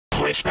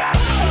Switchback.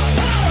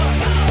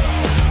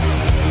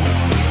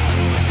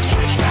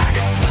 Switchback.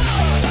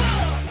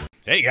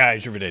 Hey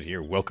guys, Rivet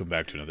here. Welcome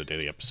back to another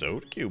daily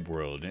episode of Cube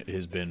World. It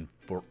has been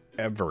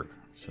forever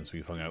since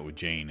we've hung out with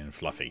Jane and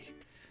Fluffy.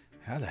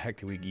 How the heck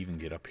did we even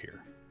get up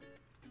here?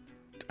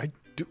 I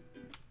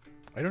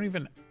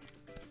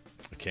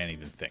can't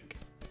even think.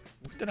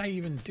 What did I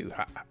even do?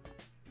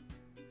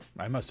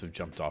 I must have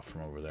jumped off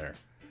from over there.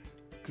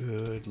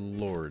 Good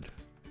lord.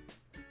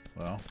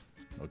 Well,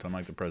 no time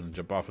like the present.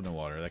 Jump off in the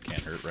water. That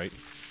can't hurt, right?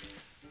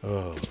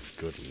 Oh,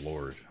 good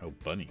lord. Oh,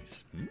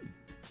 bunnies.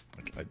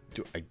 I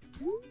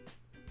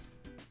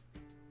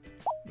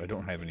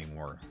don't have any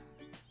more.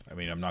 I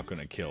mean, I'm not going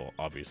to kill,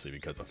 obviously,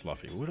 because of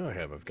Fluffy. What do I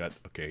have? I've got,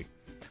 okay,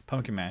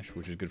 pumpkin mash,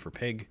 which is good for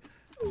pig.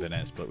 A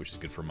banana split, which is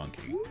good for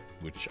monkey.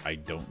 Which I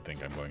don't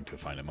think I'm going to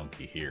find a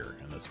monkey here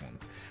in this one.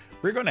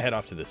 We're going to head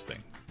off to this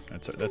thing.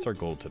 That's our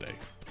goal today.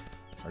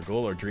 Our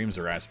goal, our dreams,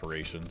 our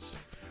aspirations.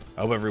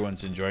 I hope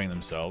everyone's enjoying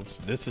themselves.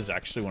 This is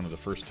actually one of the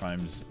first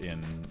times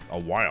in a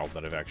while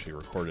that I've actually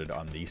recorded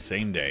on the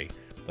same day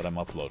that I'm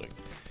uploading.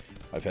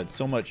 I've had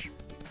so much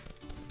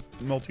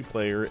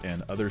multiplayer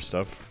and other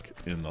stuff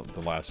in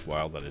the last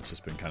while that it's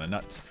just been kind of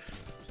nuts.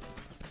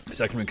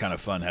 It's actually been kind of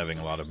fun having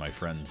a lot of my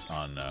friends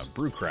on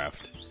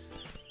Brewcraft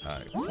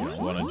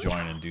want to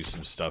join and do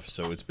some stuff,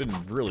 so it's been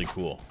really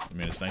cool. I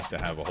mean, it's nice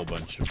to have a whole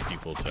bunch of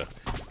people to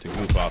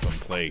goof off and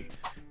play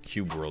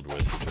Cube World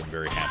with, which I'm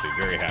very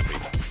happy.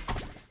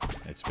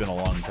 It's been a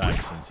long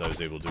time since I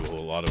was able to do a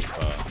whole lot of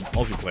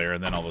multiplayer,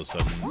 and then all of a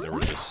sudden there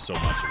was just so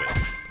much of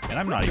it. And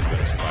I'm not even going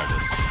to survive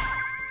this.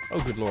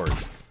 Oh, good lord.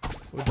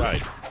 Who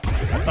died?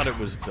 I thought it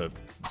was the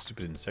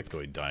stupid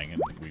insectoid dying,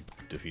 and we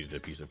defeated a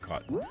piece of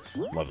cotton.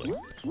 Lovely.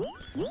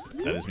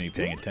 That is me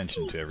paying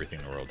attention to everything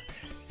in the world.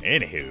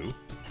 Anywho,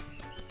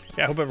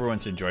 yeah, I hope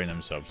everyone's enjoying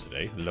themselves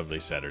today.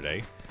 Lovely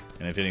Saturday.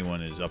 And if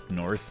anyone is up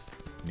north,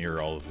 near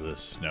all of the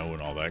snow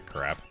and all that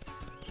crap,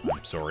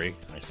 I'm sorry.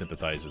 I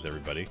sympathize with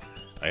everybody.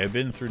 I have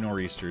been through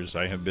nor'easters.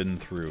 I have been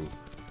through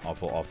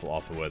awful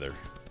weather.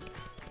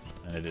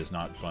 And it is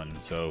not fun.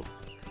 So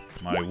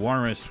my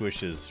warmest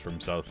wishes from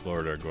South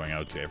Florida are going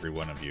out to every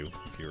one of you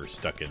if you're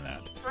stuck in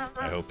that.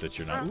 I hope that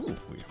you're not... Ooh,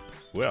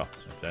 well,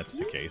 if that's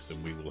the case,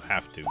 then we will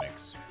have to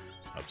mix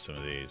up some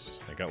of these.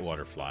 I got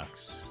water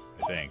flasks,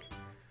 I think.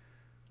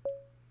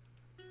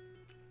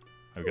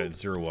 I've got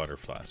 0 water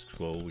flasks.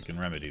 Well, we can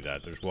remedy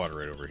that. There's water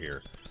right over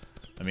here.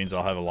 That means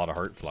I'll have a lot of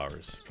heart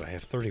flowers. But I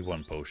have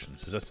 31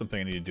 potions. Is that something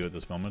I need to do at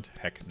this moment?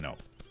 Heck, no.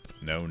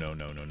 No.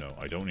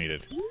 I don't need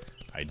it.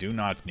 I do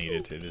not need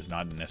it. It is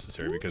not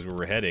necessary because where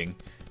we're heading,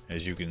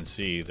 as you can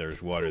see,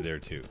 there's water there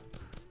too.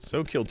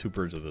 So kill 2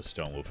 birds with a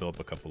stone. We'll fill up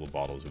a couple of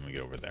bottles when we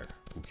get over there.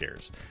 Who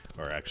cares?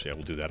 Or actually, I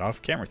will do that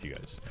off camera with you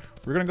guys.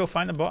 We're going to go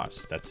find the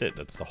boss. That's it.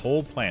 That's the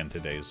whole plan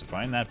today, is to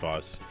find that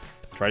boss.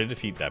 Try to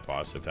defeat that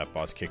boss. If that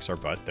boss kicks our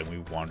butt, then we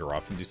wander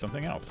off and do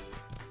something else.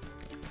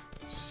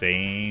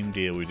 Same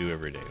deal we do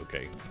every day.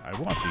 Okay, I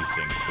want these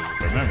things because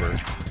if I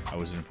remember, I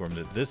was informed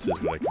that this is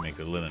what I can make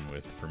the linen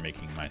with for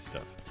making my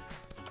stuff.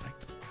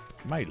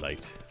 My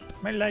light.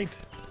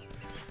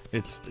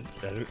 It's...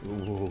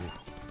 oh,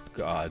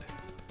 God.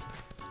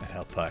 That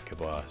alpaca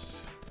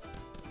boss.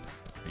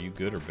 Are you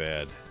good or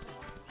bad?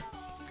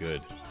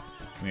 Good.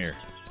 Come here.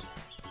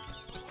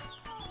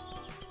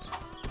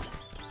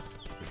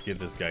 Let's get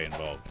this guy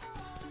involved.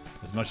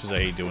 As much as I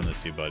hate doing this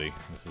to you, buddy,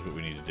 this is what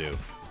we need to do.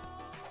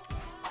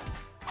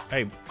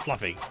 Hey,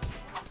 Fluffy.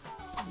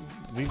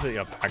 Leave the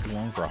alpaca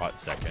alone for a hot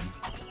second.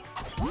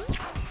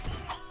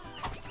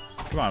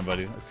 Come on,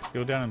 buddy. Let's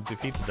go down and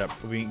defeat that.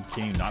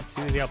 Can you not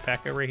see the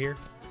alpaca right here?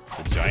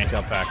 The giant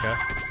alpaca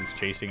who's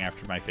chasing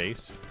after my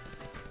face.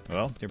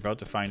 Well, you're about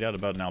to find out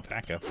about an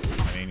alpaca.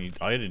 I mean,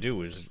 all you had to do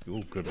was...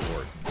 Oh, good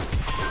lord.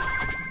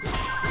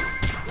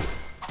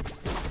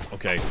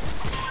 Okay.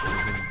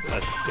 This is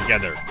us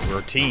together.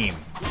 We're a team.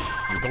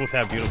 We both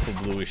have beautiful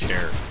bluish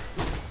hair.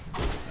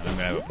 And I'm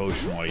going to have a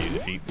potion while you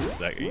defeat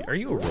that. Are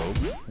you a rogue?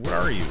 Where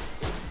are you?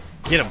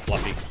 Get him,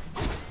 Fluffy.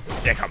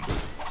 Sick him.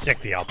 Sick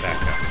the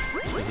alpaca.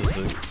 This is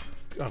the...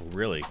 Oh,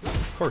 really?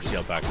 Of course the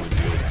alpaca would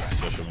do a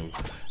special move.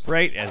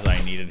 Right as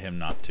I needed him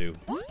not to.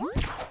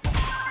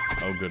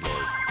 Oh, good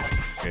lord.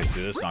 Okay, let's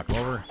do this. Knock him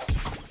over.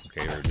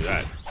 Okay, we're gonna do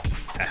that.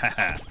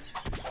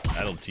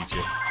 That'll teach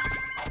you.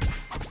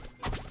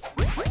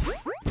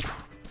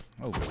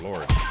 Oh, good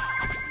lord.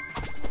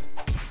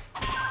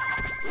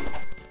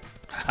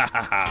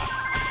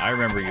 I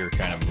remember your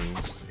kind of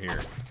moves.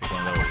 Here, take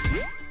one of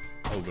those.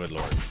 Oh, good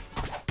lord.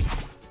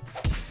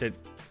 I said,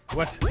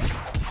 what?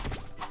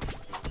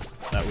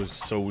 That was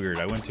so weird.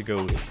 I went to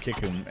go kick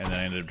him, and then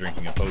I ended up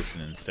drinking a potion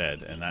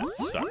instead, and that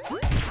sucked.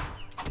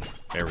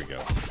 There we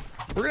go.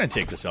 We're going to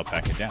take this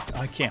alpaca down.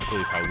 I can't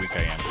believe how weak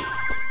I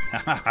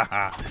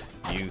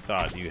am. You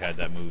thought you had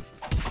that move.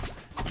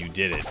 You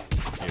did it.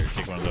 Here,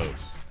 take one of those.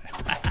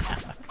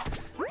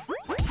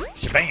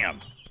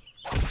 Shabam!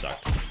 That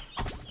sucked.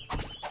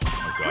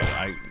 Oh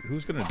god,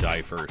 who's going to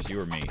die first?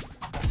 You or me?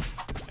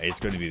 It's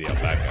going to be the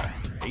alpaca.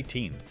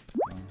 18.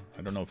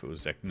 I don't know if it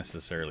was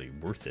necessarily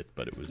worth it,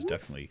 but it was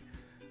definitely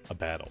a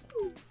battle.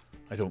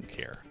 I don't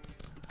care.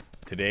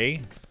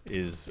 today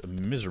is a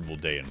miserable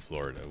day in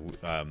Florida.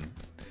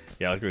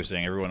 Yeah, like we were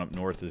saying, everyone up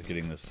north is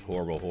getting this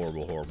horrible,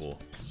 horrible, horrible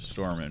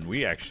storm, and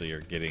we actually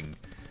are getting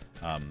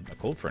a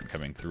cold front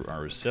coming through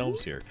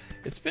ourselves here.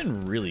 It's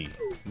been really,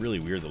 really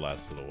weird the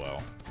last little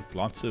while.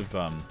 Lots of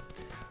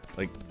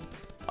like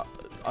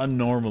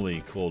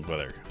unnormally cold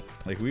weather.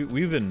 Like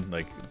we've been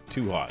like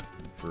too hot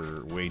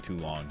for way too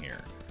long here.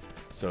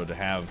 So to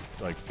have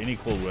like any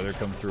cold weather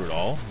come through at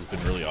all has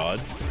been really odd.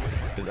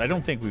 Because I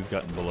don't think we've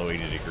gotten below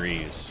 80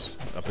 degrees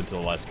up until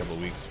the last couple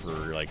of weeks for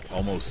like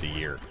almost a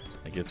year.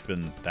 Like it's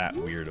been that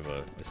weird of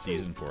a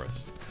season for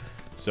us.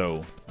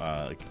 So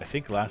like, I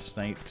think last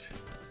night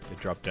it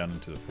dropped down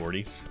into the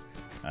 40s.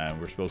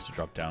 We're supposed to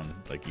drop down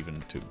like even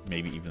to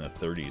maybe even the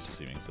 30s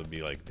this evening. So it'd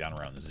be like down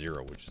around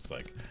 0, which is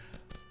like,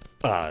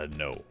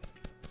 no.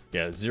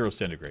 Yeah, 0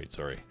 centigrade,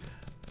 sorry.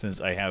 Since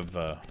I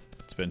have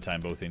spent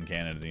time both in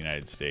Canada and the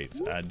United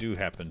States, I do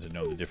happen to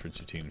know the difference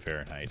between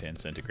Fahrenheit and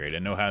centigrade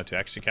and know how to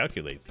actually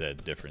calculate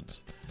that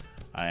difference.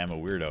 I am a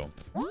weirdo.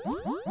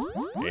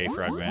 Hey,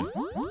 Frogman.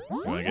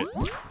 You wanna get...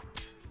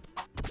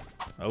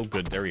 Oh,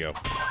 good. There we go.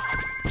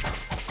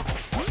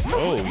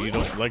 Oh, you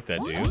don't like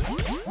that, do you?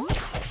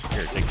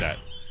 Here, take that.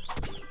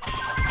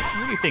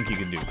 What do you think you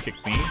can do? Kick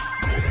me?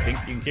 You think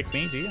you can kick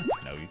me, do you?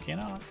 No, you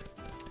cannot.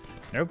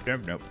 Nope,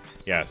 nope, nope.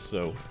 Yeah,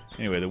 so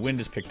anyway, the wind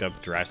has picked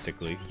up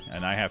drastically,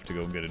 and I have to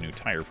go and get a new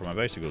tire for my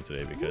bicycle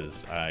today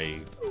because I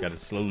got a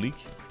slow leak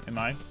in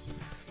mine.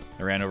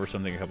 I ran over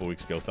something a couple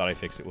weeks ago, thought I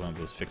fixed it with one of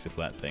those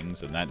fix-it-flat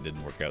things, and that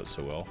didn't work out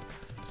so well.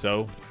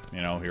 So,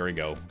 you know, here we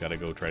go. Gotta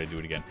go try to do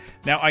it again.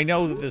 Now, I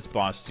know that this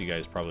boss, you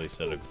guys probably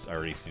said have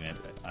already seen it.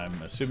 I'm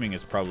assuming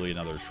it's probably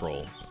another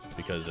troll,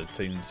 because it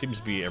seems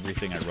to be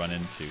everything I run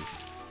into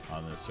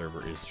on this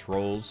server is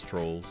trolls,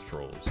 trolls,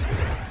 trolls.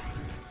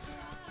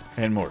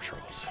 And more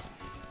trolls.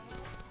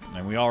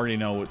 And we already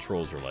know what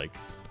trolls are like.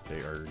 They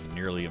are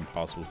nearly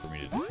impossible for me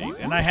to defeat.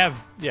 And I have,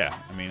 yeah,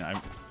 I mean,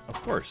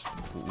 of course.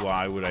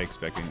 Why would I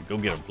expect him? Go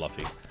get him,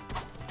 Fluffy.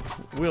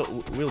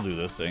 We'll do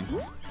this thing.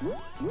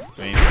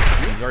 I mean,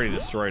 he's already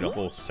destroyed a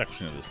whole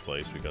section of this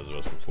place because of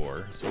us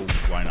before, so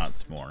why not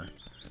some more?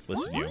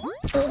 Listen, you.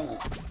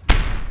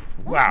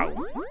 Wow.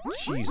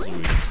 Jeez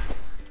Louise.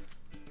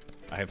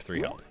 I have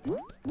 3 health.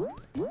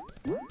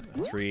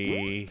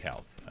 3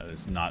 health. That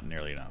is not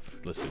nearly enough.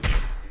 Listen, you.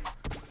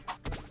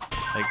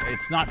 Like,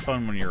 it's not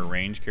fun when you're a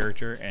ranged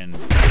character and the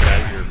guy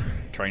that you're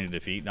trying to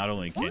defeat, not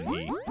only can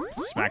he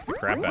smack the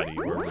crap out of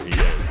you wherever he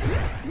is,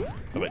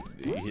 but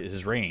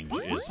his range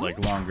is like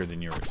longer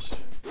than yours.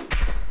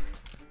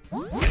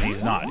 And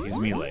he's not. He's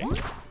melee.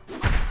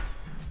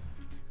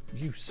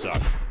 You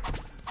suck.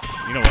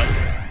 You know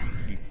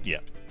what? Yeah,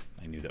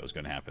 I knew that was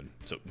going to happen.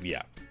 So,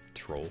 yeah.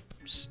 Troll.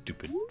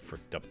 Stupid,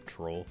 fricked up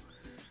troll.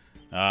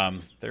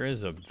 There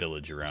is a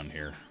village around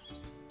here.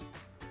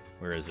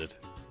 Where is it?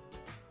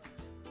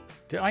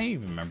 Did I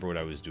even remember what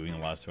I was doing the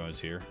last time I was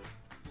here?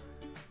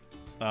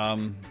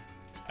 I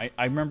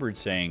remembered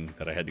saying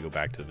that I had to go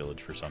back to the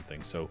village for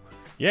something. So,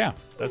 yeah,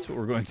 that's what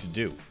we're going to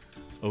do.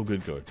 Oh,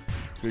 good God.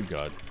 Good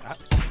God.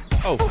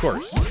 Oh, of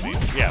course. I mean,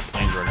 yeah,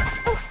 plains runner.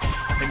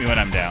 Hit me when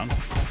I'm down.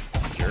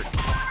 Jerk.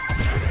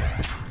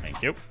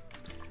 Thank you.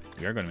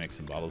 We are going to make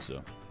some bottles,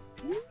 though.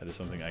 That is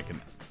something I can...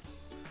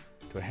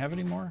 Do I have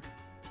any more?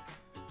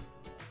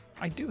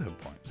 I do have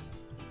points.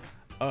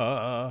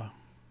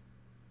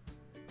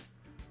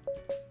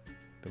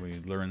 Then we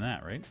learn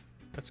that, right?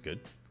 That's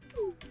good.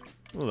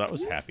 Well, that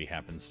was happy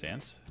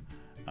happenstance.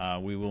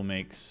 We will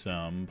make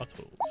some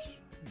bottles.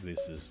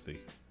 This is the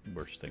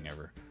worst thing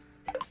ever.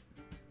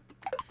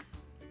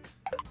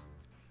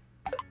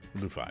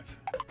 We'll do 5.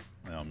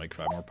 And I'll make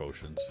 5 more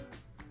potions.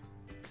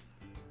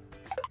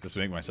 Just to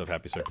make myself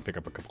happy so I can pick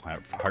up a couple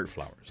heart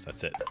flowers.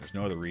 That's it. There's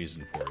no other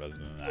reason for it other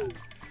than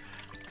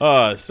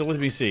that. So let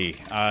me see.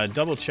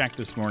 Double check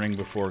this morning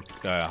before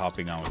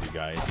hopping on with you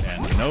guys.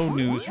 And no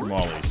news from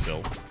Ollie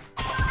still.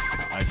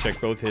 I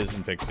checked both his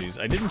and Pixie's.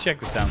 I didn't check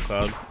the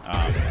SoundCloud.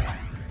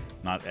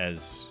 Not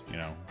as, you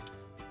know,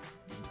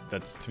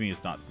 that's, to me,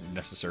 it's not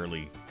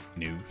necessarily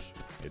news.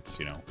 It's,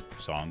 you know,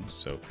 songs.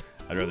 So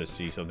I'd rather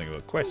see something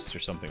about quests or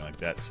something like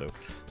that. So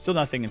still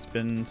nothing. It's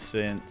been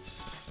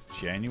since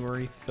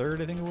January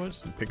 3rd, I think it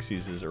was. And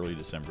Pixie's is early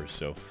December.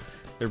 So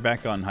they're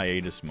back on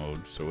hiatus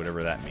mode. So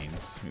whatever that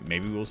means.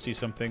 Maybe we'll see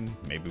something.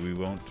 Maybe we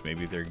won't.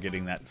 Maybe they're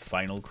getting that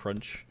final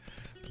crunch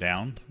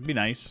down. It'd be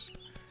nice.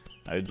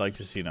 I'd like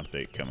to see an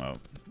update come out.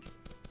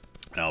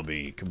 And I'll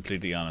be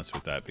completely honest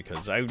with that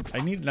because I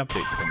need an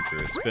update to come through.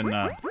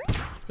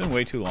 It's been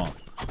way too long.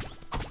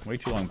 Way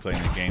too long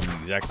playing the game in the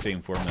exact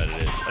same form that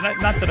it is.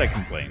 And not that I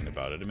complain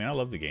about it. I mean, I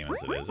love the game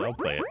as it is. I'll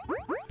play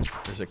it.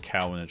 There's a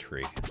cow in a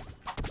tree.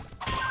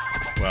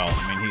 Well,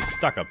 I mean, he's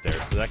stuck up there,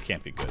 so that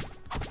can't be good.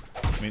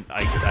 I mean,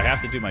 I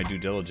have to do my due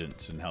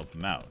diligence and help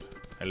him out.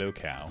 Hello,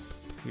 cow.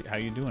 How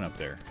you doing up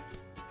there?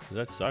 Does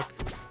that suck?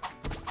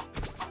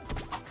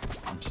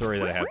 I'm sorry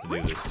that I have to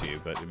do this to you,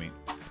 but I mean,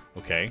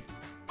 okay.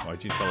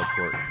 Why'd you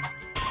teleport?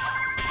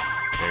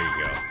 There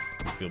you go.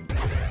 You feel...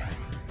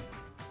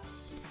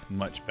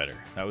 Much better.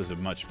 That was a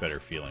much better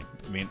feeling.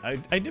 I mean,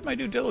 I did my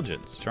due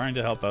diligence, trying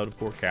to help out a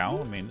poor cow.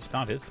 I mean, it's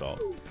not his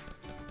fault.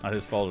 Not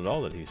his fault at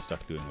all that he's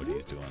stuck doing what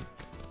he's doing.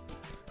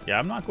 Yeah,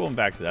 I'm not going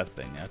back to that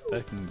thing.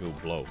 That can go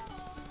blow.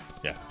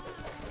 Yeah.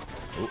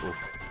 Uh-oh.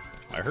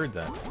 I heard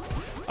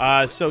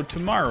that. So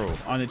tomorrow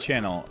on the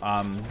channel,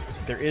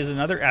 there is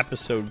another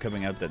episode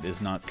coming out that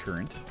is not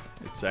current.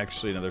 It's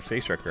actually another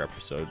Face Wrecker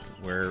episode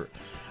where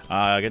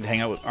I get to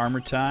hang out with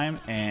Armoutime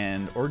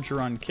and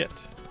Orgeron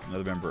Kit,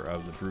 another member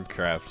of the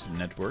Brewcraft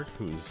Network,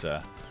 who's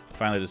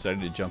finally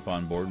decided to jump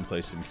on board and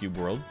play some Cube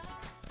World.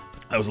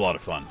 That was a lot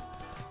of fun.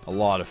 A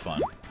lot of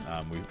fun.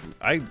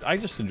 I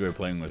just enjoy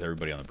playing with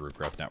everybody on the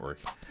Brewcraft Network.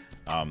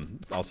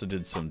 Also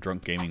did some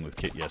drunk gaming with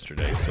Kit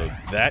yesterday, so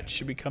that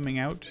should be coming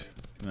out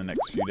in the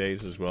next few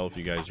days as well, if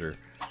you guys are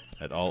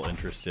at all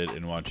interested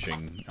in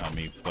watching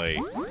me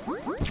play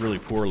really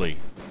poorly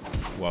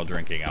while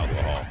drinking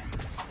alcohol.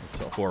 It's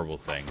a horrible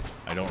thing.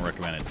 I don't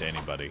recommend it to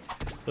anybody.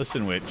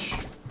 Listen, witch.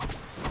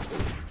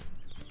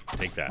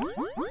 Take that.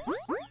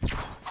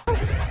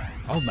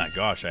 Oh my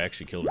gosh, I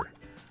actually killed her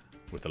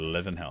with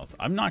 11 health.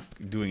 I'm not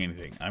doing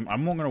anything. I'm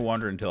not going to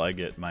wander until I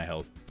get my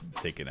health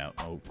taken out.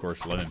 Oh, of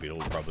course, Lemon Beetle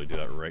will probably do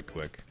that right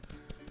quick.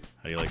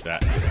 How do you like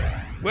that?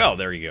 Well,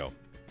 there you go.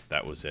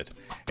 That was it.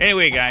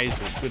 Anyway, guys,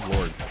 good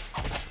lord.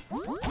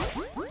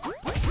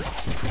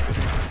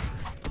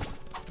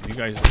 You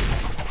guys,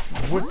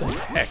 what the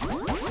heck?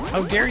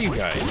 How dare you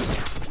guys?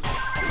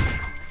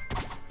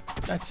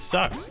 That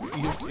sucks.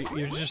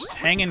 You're just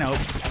hanging out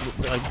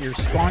like you're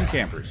spawn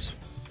campers.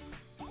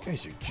 You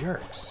guys are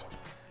jerks.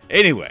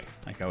 Anyway,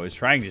 like I was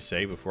trying to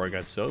say before I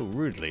got so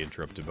rudely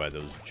interrupted by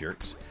those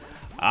jerks,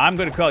 I'm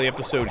going to call the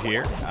episode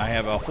here. I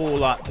have a whole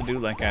lot to do,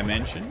 like I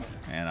mentioned,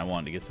 and I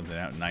wanted to get something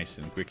out nice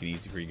and quick and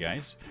easy for you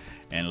guys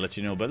and let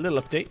you know about little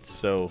updates.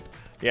 So,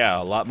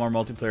 yeah, a lot more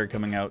multiplayer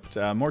coming out.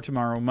 More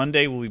tomorrow.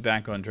 Monday, we'll be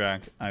back on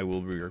track. I will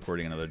be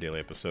recording another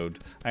daily episode.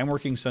 I am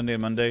working Sunday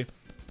and Monday,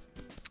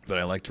 but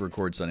I like to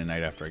record Sunday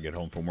night after I get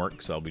home from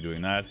work, so I'll be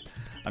doing that.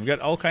 I've got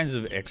all kinds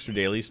of extra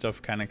daily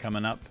stuff kind of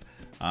coming up.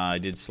 I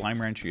did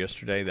Slime Rancher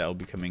yesterday. That will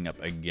be coming up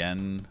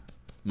again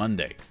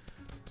Monday.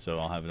 So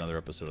I'll have another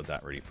episode of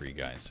that ready for you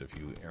guys. So if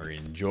you are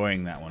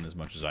enjoying that one as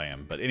much as I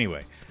am. But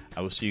anyway,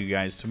 I will see you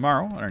guys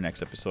tomorrow on our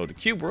next episode of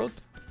Cube World.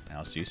 And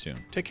I'll see you soon.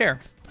 Take care.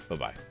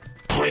 Bye-bye.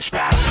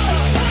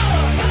 Switchback.